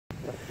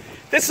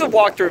This is a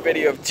walkthrough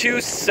video of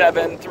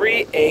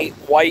 2738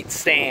 White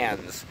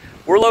SANDS.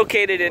 We're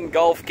located in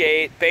Gulf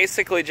Gate,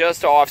 basically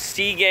just off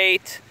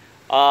Seagate,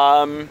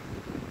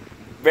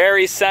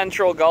 very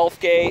central Gulf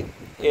Gate.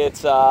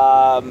 It's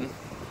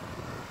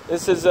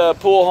this is a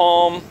pool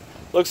home.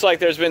 Looks like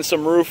there's been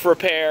some roof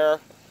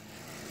repair.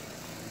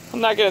 I'm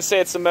not going to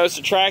say it's the most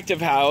attractive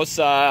house.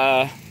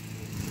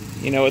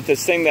 You know, with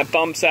this thing that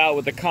bumps out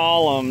with the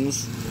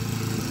columns,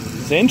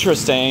 it's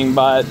interesting,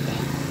 but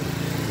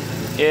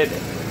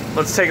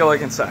let's take a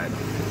look inside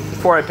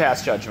before I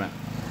pass judgment.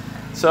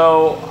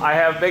 So I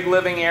have big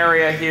living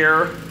area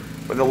here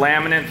with the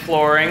laminate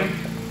flooring.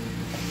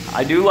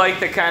 I do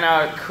like the kind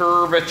of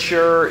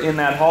curvature in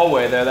that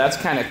hallway there. That's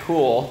kind of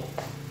cool.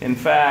 In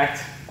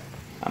fact,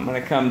 I'm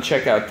going to come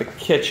check out the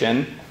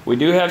kitchen. We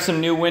do have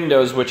some new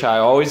windows, which I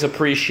always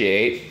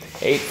appreciate.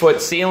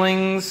 8-foot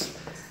ceilings.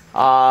 We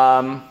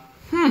have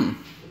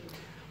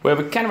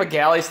a kind of a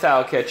galley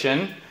style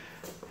kitchen.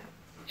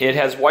 It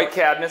has white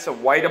cabinets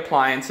of white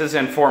appliances,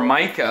 and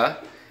Formica,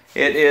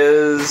 it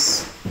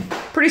is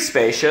pretty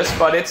spacious,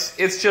 but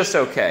it's just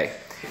okay.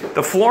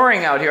 The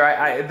flooring out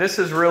here, this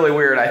is really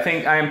weird.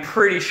 I'm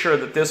pretty sure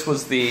that this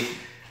was the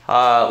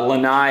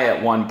Lanai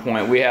at one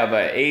point. We have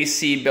an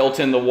AC built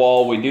in the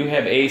wall. We do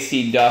have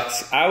AC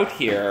ducts out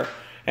here,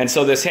 and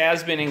so this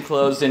has been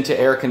enclosed into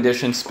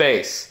air-conditioned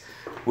space.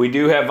 We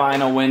do have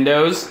vinyl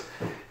windows,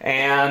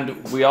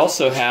 and we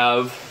also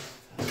have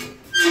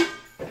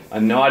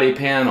a naughty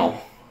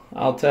panel.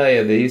 I'll tell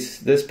you,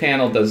 this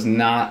panel does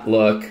not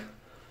look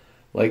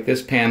like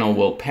this panel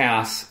will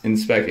pass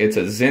inspection. It's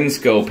a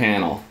Zinsco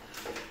panel.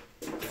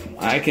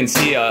 I can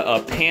see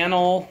a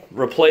panel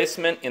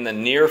replacement in the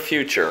near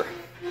future.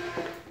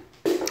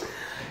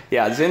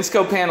 Yeah,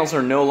 Zinsco panels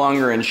are no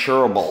longer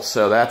insurable,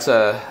 so that's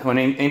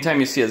anytime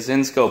you see a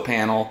Zinsco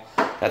panel,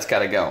 that's got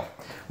to go.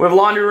 We have a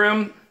laundry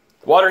room.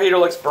 Water heater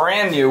looks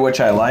brand new, which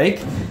I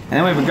like. And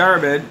then we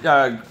have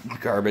a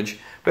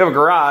We have a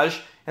garage.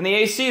 And the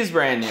AC is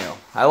brand new.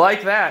 I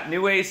like that.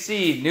 New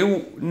AC,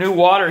 new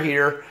water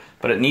heater,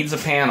 but it needs a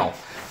panel.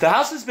 The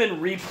house has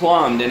been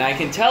replumbed, and I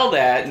can tell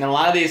that in a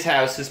lot of these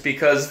houses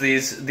because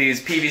these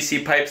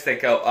PVC pipes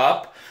that go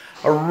up,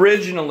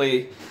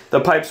 originally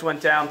the pipes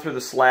went down through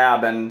the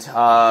slab, and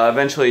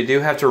eventually you do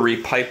have to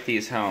repipe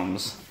these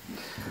homes.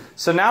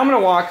 So now I'm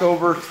going to walk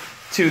over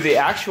to the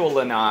actual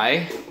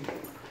Lanai,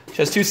 which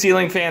has 2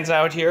 ceiling fans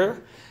out here, a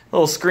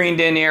little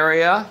screened-in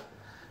area.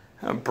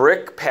 A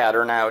brick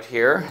pattern out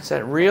here. Is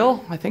that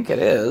real? I think it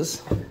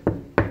is.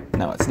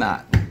 No, it's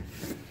not.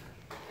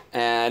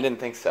 And I didn't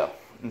think so.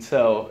 And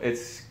so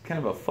it's kind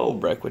of a faux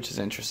brick, which is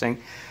interesting.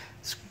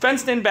 It's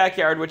fenced in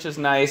backyard, which is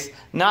nice.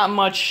 Not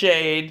much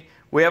shade.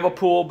 We have a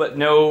pool, but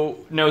no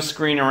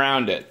screen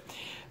around it.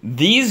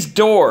 These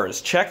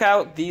doors, check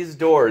out these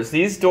doors.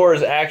 These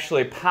doors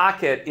actually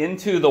pocket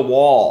into the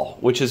wall,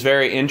 which is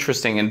very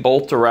interesting in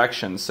both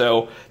directions.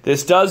 So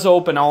this does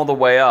open all the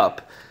way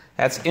up.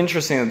 That's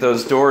interesting that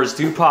those doors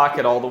do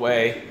pocket all the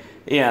way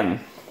in.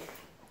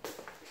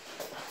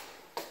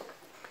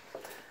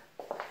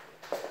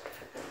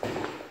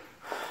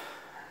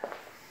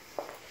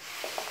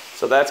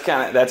 So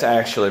that's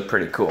actually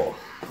pretty cool.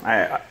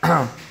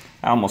 I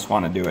almost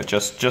want to do it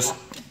just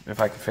if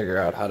I can figure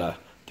out how to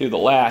do the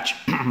latch.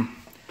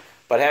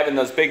 But having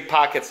those big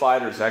pocket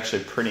sliders is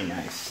actually pretty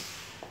nice.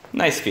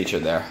 Nice feature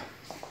there.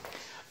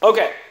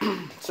 Okay,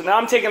 so now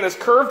I'm taking this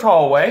curved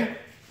hallway.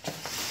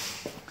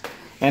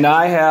 And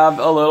I have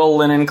a little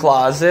linen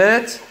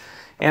closet,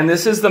 and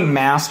this is the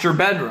master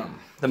bedroom.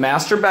 The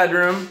master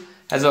bedroom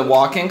has a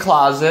walk-in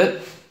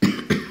closet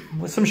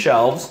with some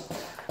shelves.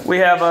 We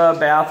have a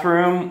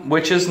bathroom,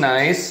 which is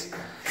nice.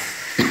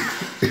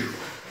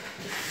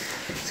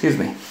 Excuse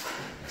me.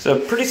 It's a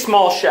pretty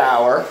small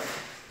shower.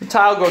 The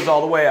tile goes all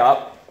the way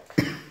up,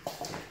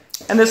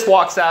 and this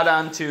walks out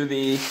onto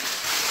this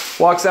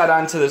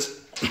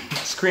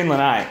screen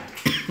lanai.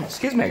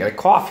 Excuse me, I got a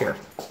cough here.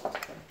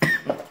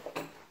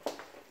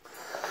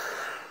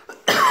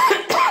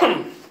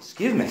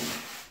 Excuse me.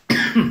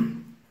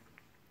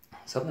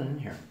 Something in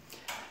here.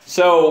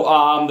 So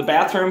the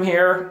bathroom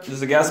here is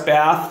the guest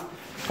bath.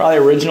 Probably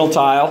original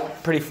tile.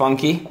 Pretty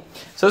funky.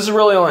 So this is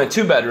really only a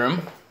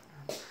 2-bedroom.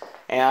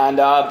 And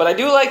but I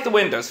do like the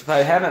windows. If I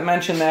haven't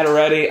mentioned that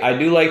already, I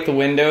do like the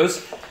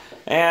windows.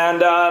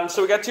 And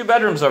so we got 2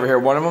 bedrooms over here.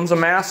 One of them's a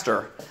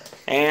master.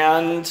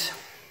 And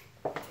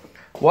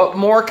what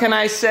more can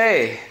I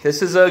say?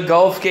 This is a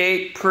Gulf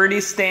Gate,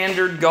 pretty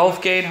standard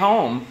Gulf Gate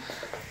home.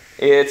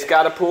 It's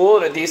got a pool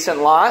and a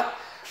decent lot.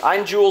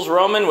 I'm Jules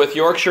Roman with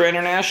Yorkshire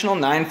International,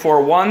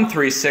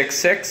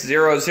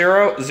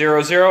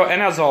 941-366-0000.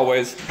 And as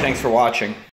always, thanks for watching.